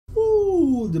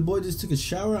Ooh, the boy just took a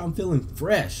shower. I'm feeling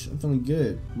fresh. I'm feeling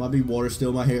good. Might be water still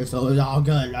in my hair, so it's all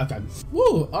good. Okay.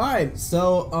 Woo. Alright,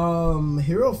 so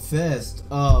Hero Fest.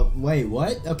 Wait,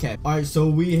 what? Okay. Alright, so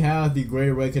we have the Great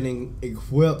Awakening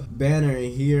equip banner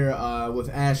here with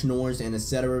Ashe, Norn, and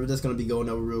etc. We're just gonna be going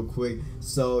over real quick.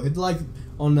 So hit the like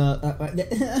on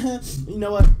the you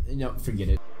know what? No, forget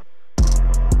it.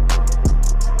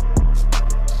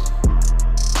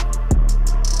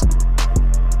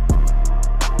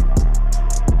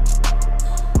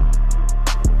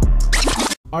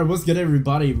 Alright, what's good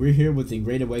everybody? We're here with the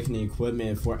Great Awakening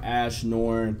equipment for Ashe,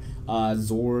 Norn,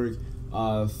 Zorg,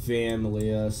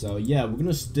 family. So yeah, we're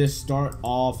gonna just start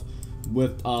off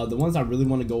with the ones I really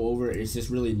want to go over. It's just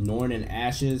really Norn and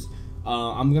Ashe's.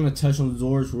 I'm gonna touch on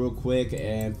Zorg's real quick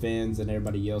and Finn's and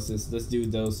everybody else's. Let's do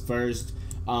those first.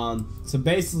 So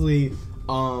basically,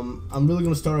 I'm really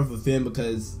gonna start off with Finn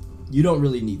because you don't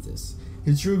really need this.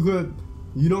 His true equip,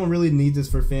 you don't really need this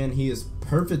for Finn. He is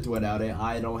perfect without it.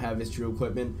 I don't have his true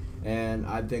equipment, and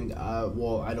I think,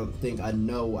 well, I don't think, I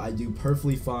know I do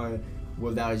perfectly fine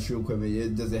without his true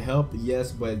equipment. Does it help?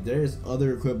 Yes, but there's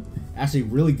other equip, actually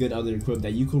really good other equip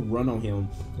that you could run on him.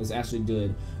 It's actually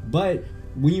good. But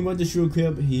when you run the true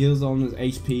equip, he heals on his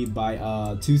HP by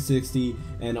 260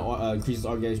 and increases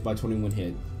R gauge by 21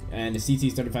 hit. And the CT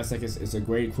is 35 seconds. It's a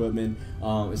great equipment.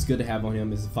 It's good to have on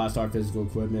him. It's a 5-star physical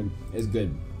equipment. It's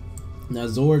good. Now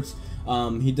Zorg's,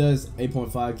 he does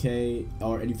 8.5k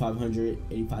or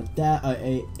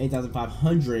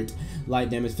 8,500 light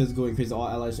damage. Physical increases all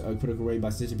allies critical rate by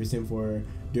 60% for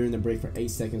during the break for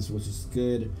 8 seconds, which is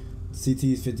good. CT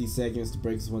is 50 seconds. The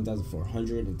break is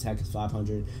 1,400. Attack is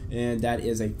 500, and that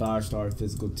is a 5-star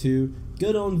physical too.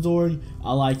 Good on Zorg.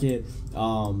 I like it.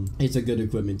 It's a good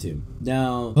equipment too.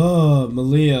 Now,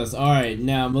 Malia's. All right,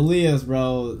 now Malia's,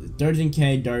 bro.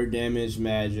 13k dirt damage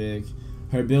magic.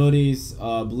 Her abilities,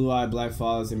 Blue Eye, Black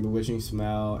Falls, and Bewitching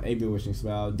Smile, a Bewitching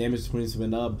Smile. Damage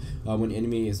 20% up when the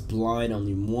enemy is blind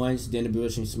only once. Then the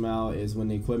Bewitching Smile is when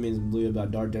the equipment is blue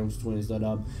about dark damage 20%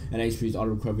 up, and HP is auto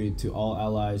recovery to all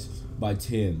allies by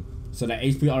 10. So that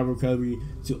HP auto recovery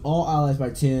to all allies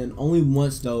by 10, only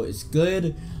once though. It's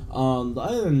good.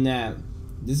 Other than that,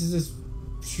 this is just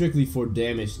strictly for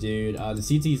damage, dude. The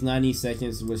CT is 90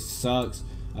 seconds, which sucks.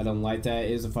 I don't like that.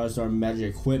 It is a 5-star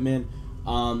magic equipment.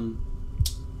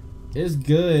 It's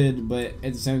good, but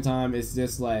at the same time, it's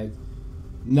just like,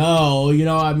 no, you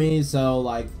know what I mean? So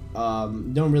like,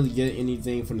 you don't really get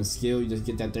anything from the skill. You just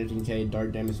get that 13k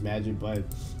dark damage magic, but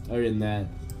other than that,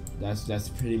 that's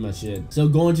pretty much it. So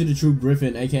going to the True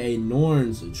Griffin, aka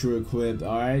Norn's true equip.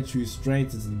 All right, true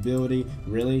strength is ability.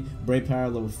 Really, brave power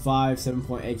level 5,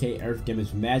 7.8k earth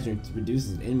damage magic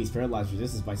reduces enemies paralyzed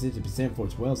resistance by 60% for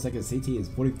 12 seconds. CT is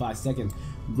 45 seconds.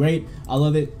 Great, I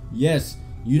love it. Yes.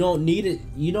 You don't need it.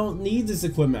 You don't need this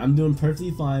equipment. I'm doing perfectly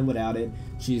fine without it.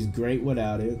 She's great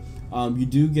without it. You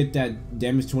do get that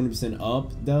damage 20%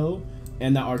 up though,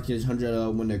 and that arc is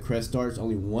 100 when the crest starts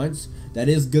only once. That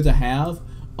is good to have.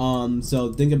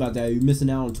 So think about that. You're missing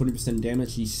out on 20%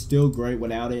 damage. She's still great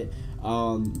without it.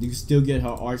 You can still get her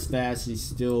arts fast. She's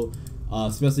still,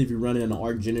 especially if you're running an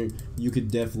art gener, you could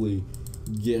definitely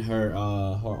get her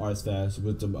arts fast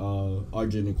with the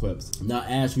Argent equips. Now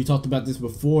Ashe, we talked about this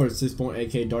before.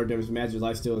 6.8k dark damage magic,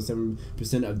 lifesteal,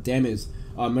 7% of damage,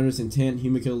 murderous intent,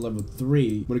 human killer level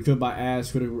 3. When equipped by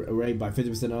Ashe, critical rate by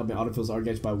 50% up, and autofills art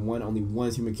gauge by 1 only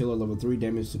once. Human killer level 3,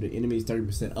 damage to the enemies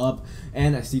 30% up,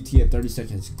 and a CT at 30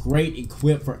 seconds. Great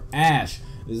equip for Ashe.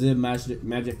 This is a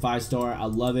magic 5-star. I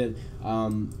love it. I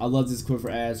love this equip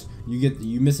for Ashe.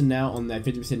 You missing out on that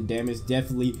 50% damage.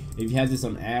 Definitely, if you have this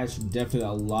on Ashe, definitely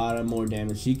a lot of more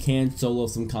damage. She can solo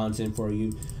some content for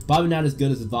you. Probably not as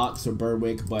good as Vox or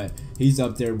Berwick, but he's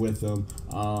up there with them.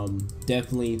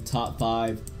 Definitely top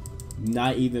 5.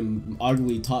 Not even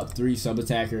arguably top 3 sub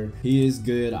attacker. He is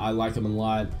good. I like him a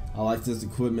lot. I like this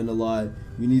equipment a lot.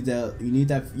 You need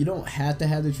that. You don't have to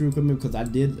have the true equipment, because I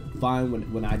did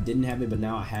find when I didn't have it, but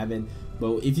now I haven't.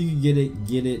 But if you can get it,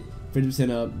 get it.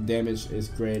 50% up, damage is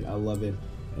great. I love it.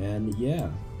 And yeah,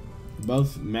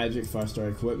 both magic 5-star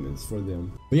equipments for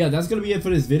them. But yeah, that's gonna be it for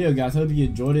this video, guys. Hope you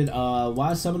enjoyed it.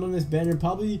 Why summon on this banner?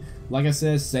 Probably, like I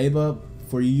said, save up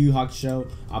for Yu Hakusho.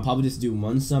 I'll probably just do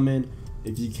 1 summon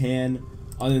if you can.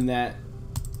 Other than that,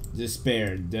 just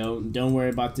spare. Don't worry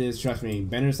about this. Trust me,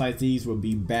 banners like these will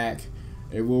be back.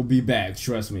 It will be back,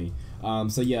 trust me.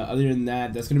 So yeah, other than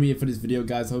that, that's gonna be it for this video,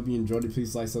 guys. I hope you enjoyed it.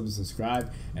 Please like, sub, and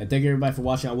subscribe, and thank you everybody for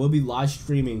watching. I will be live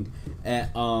streaming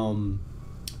at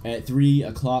 3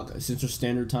 o'clock Central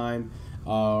Standard Time,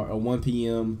 or 1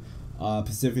 p.m.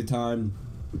 Pacific Time.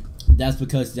 That's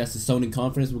because that's the Sony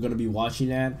conference we're gonna be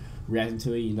watching at. reacting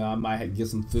to it. You know, I might get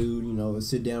some food. You know,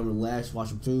 sit down, relax, watch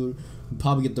some food.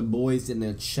 Probably get the boys in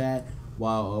the chat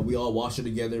while we all watch it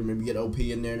together. Maybe get OP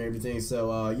in there and everything.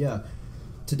 So yeah,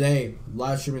 today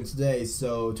live streaming today.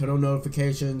 So turn on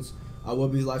notifications. I will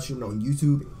be live streaming on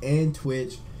YouTube and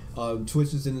Twitch.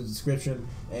 Twitch is in the description,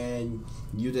 and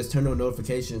you just turn on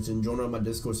notifications and join on my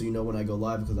Discord so you know when I go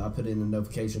live, because I put in a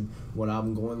notification when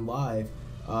I'm going live.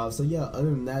 So yeah, other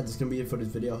than that, that's gonna be it for this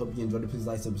video. I hope you enjoyed it. Please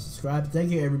like, subscribe.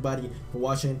 Thank you everybody for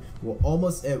watching. We're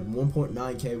almost at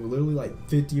 1.9k. We're literally like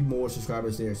 50 more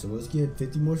subscribers there, so let's get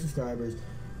 50 more subscribers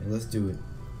and let's do it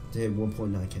to hit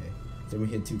 1.9k. Then we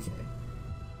hit 2k.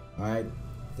 Alright,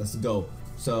 that's the goal.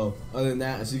 So other than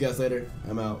that, I'll see you guys later.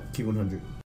 I'm out. Keep 100.